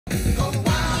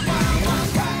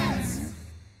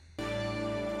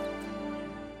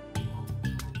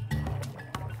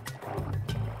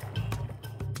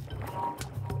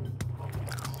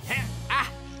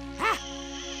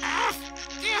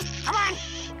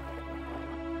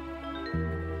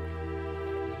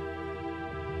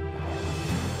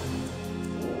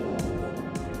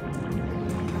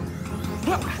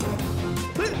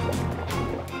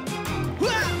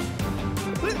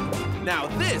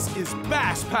This is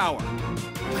bass power.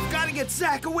 I've got to get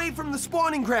Zach away from the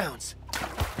spawning grounds.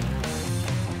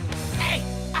 Hey!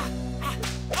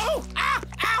 Oh! Ow!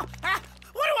 Ow!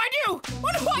 What do I do?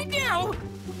 What do I do?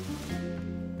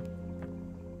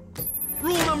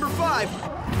 Rule number 5.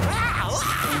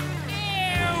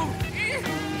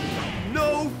 Ew!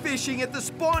 No fishing at the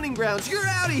spawning grounds. You're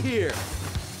out of here.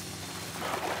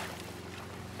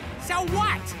 So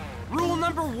what? Rule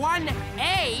number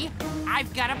 1A,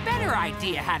 I've got a better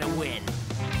idea how to win.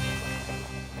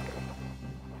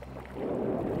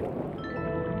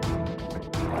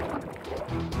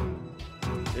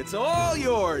 It's all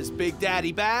yours, Big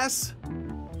Daddy Bass.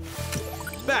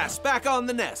 Bass back on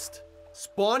the nest.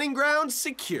 Spawning grounds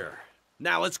secure.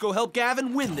 Now let's go help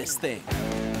Gavin win this thing.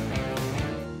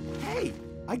 Hey,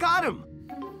 I got him.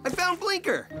 I found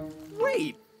Blinker.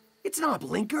 Wait, it's not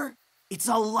Blinker. It's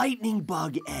a lightning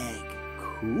bug egg.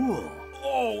 Cool.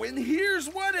 Oh, and here's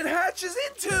what it hatches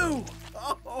into.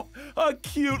 Oh, a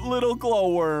cute little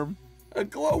glowworm. A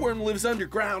glowworm lives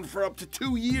underground for up to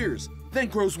 2 years, then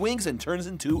grows wings and turns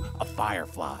into a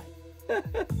firefly.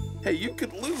 Hey, you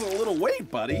could lose a little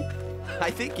weight, buddy.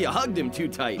 I think you hugged him too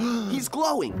tight. He's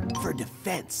glowing for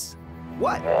defense.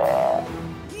 What?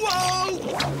 Whoa!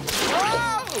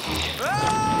 Whoa!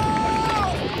 Oh!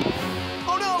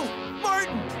 Oh no!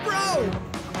 Martin, bro!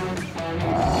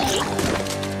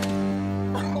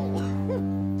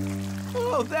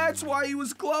 Oh, that's why he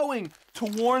was glowing, to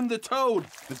warn the toad.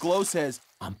 The glow says,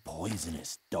 I'm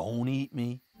poisonous, don't eat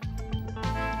me.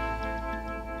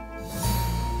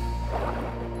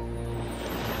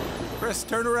 Chris,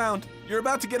 turn around. You're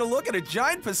about to get a look at a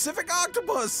giant Pacific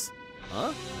octopus.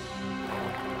 Huh?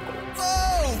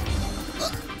 Whoa!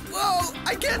 Whoa!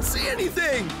 I can't see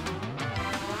anything!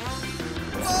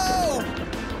 Whoa!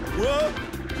 Whoa!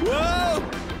 Whoa!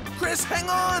 Chris, hang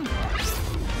on!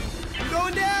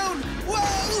 Going down!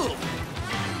 Whoa!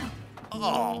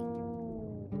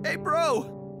 Oh. Hey,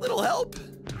 bro, little help?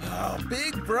 Oh,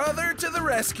 big brother to the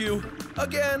rescue.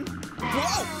 Again.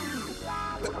 Whoa!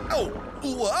 Oh!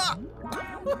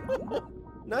 Whoa.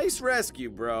 Nice rescue,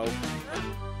 bro.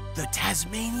 The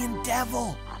Tasmanian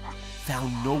devil.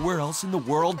 Found nowhere else in the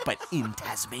world but in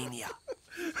Tasmania.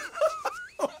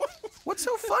 What's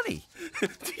so funny?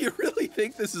 Do you really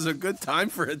think this is a good time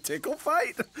for a tickle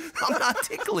fight? I'm not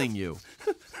tickling you.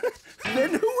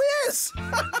 Then who is?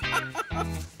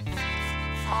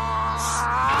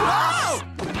 Whoa!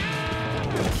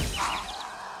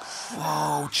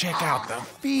 Whoa, check out the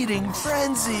feeding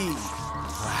frenzy.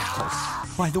 Wow.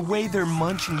 By the way they're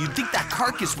munching, you'd think that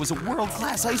carcass was a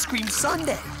world-class ice cream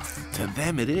sundae. To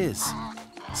them it is.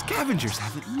 Scavengers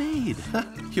have it made.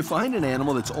 You find an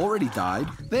animal that's already died,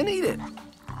 then eat it.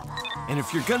 And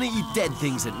if you're gonna eat dead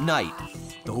things at night,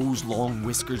 those long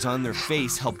whiskers on their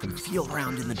face help them feel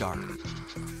around in the dark.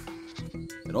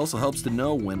 It also helps to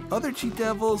know when other cheat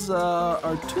devils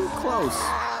are too close.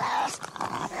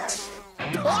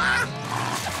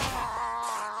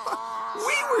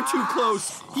 We were too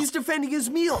close. He's defending his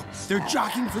meal. They're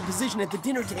jockeying for position at the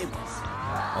dinner table.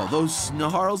 Oh, those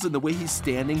snarls and the way he's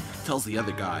standing tells the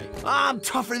other guy, I'm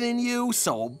tougher than you,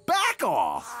 so back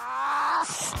off.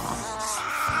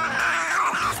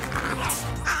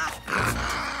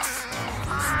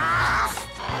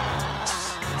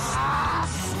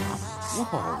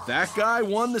 Whoa, that guy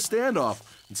won the standoff,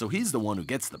 and so he's the one who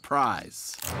gets the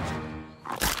prize.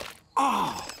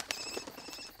 Oh!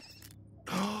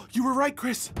 You were right,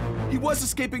 Chris. He was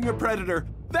escaping a predator.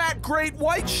 That great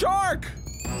white shark!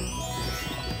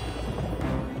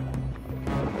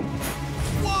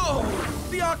 Whoa!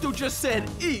 The octo just said,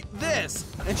 eat this,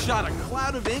 and shot a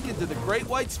cloud of ink into the great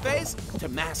white's face to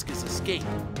mask his escape.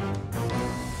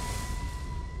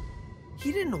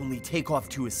 He didn't only take off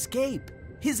to escape.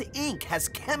 His ink has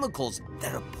chemicals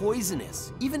that are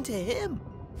poisonous, even to him.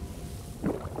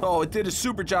 Oh, it did a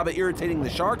super job at irritating the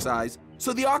shark's eyes,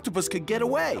 so the octopus could get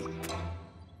away.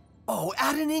 Oh,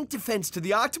 add an ink defense to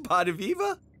the octopod,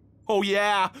 Aviva. Oh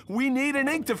yeah, we need an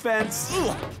ink defense.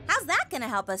 How's that gonna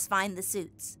help us find the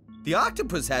suits? The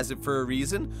octopus has it for a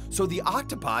reason, so the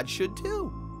octopod should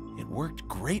too. It worked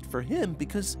great for him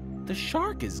because the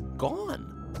shark is gone.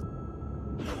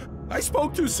 I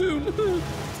spoke too soon.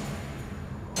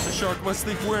 The shark must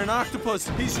think we're an octopus.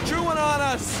 He's chewing on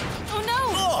us. Oh no!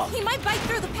 He might bite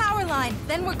through the power line.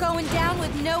 Then we're going down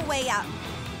with no way out.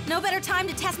 No better time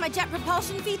to test my jet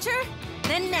propulsion feature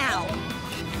than now.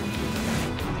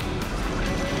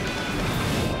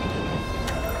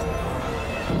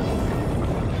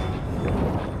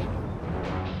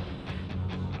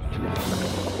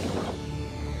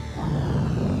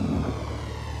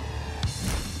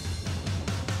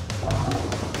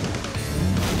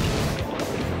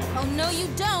 you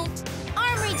don't.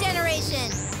 Arm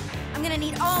regeneration. I'm gonna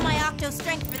need all my octo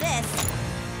strength for this.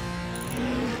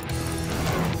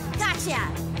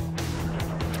 Gotcha.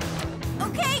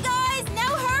 Okay, guys,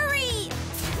 now hurry.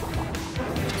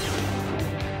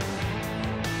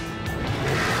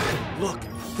 Look,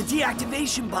 the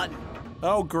deactivation button.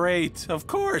 Oh, great. Of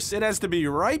course, it has to be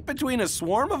right between a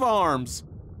swarm of arms.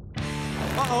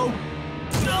 Uh-oh.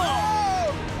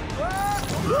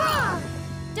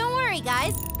 Don't worry,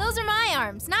 guys. Those are my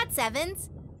arms, not Seven's.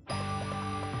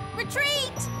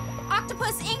 Retreat!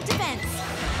 Octopus ink defense.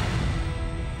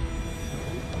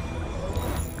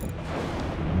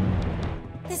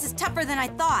 This is tougher than I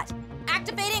thought.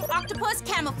 Activating octopus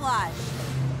camouflage.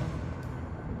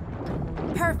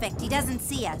 Perfect, he doesn't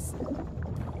see us.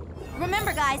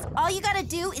 Remember, guys, all you gotta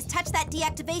do is touch that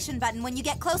deactivation button when you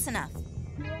get close enough.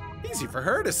 Easy for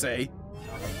her to say.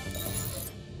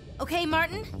 Okay,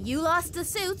 Martin, you lost the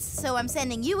suits, so I'm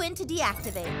sending you in to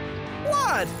deactivate.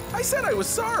 What? I said I was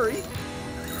sorry.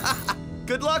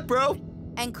 Good luck, bro.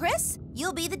 And Chris,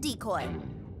 you'll be the decoy.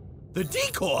 The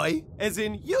decoy? As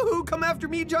in, yoo-hoo, come after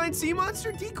me, giant sea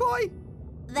monster decoy?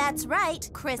 That's right,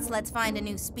 Chris, let's find a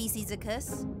new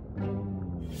species-icus.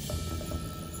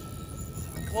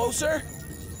 Closer.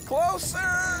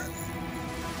 Closer.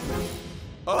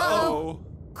 Uh-oh.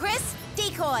 Chris,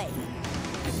 decoy.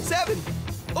 Seven,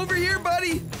 over here,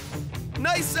 buddy.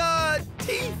 Nice,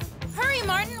 teeth. Hurry,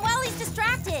 Martin, while he's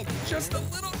distracted. Just a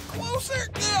little closer.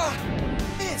 Ugh.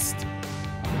 Missed.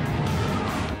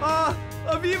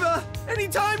 Aviva,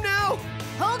 anytime now.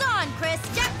 Hold on, Chris,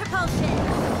 jet propulsion.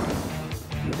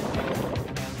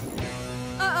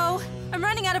 Uh-oh, I'm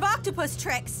running out of octopus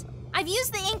tricks. I've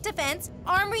used the ink defense,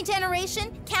 arm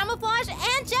regeneration, camouflage,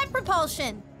 and jet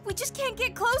propulsion. We just can't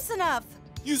get close enough.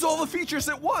 Use all the features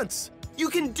at once. You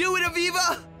can do it,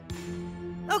 Aviva.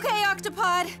 Okay,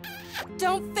 Octopod.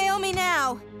 Don't fail me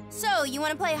now. So, you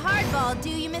want to play hardball, do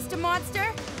you, Mr.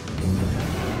 Monster?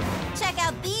 Check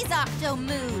out these octo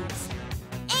moves.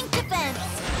 Ink defense.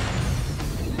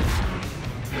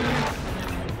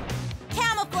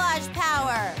 Camouflage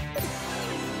power.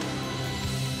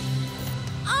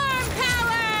 Arm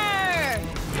power!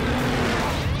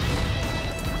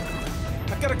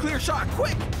 I've got a clear shot.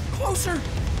 Quick, closer.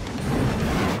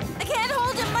 I can't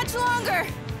hold him much longer.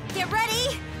 Get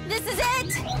ready. This is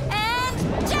it.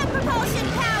 And jet propulsion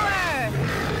power.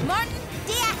 Martin,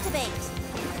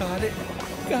 deactivate. Got it.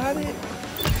 Got it.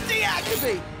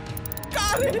 Deactivate.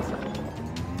 Got it.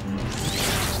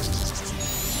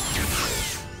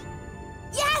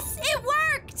 Yes, it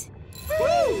worked.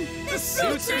 Woo! The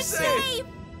suits are safe.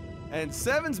 And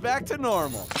Seven's back to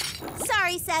normal.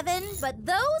 Sorry, Seven, but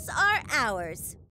those are ours.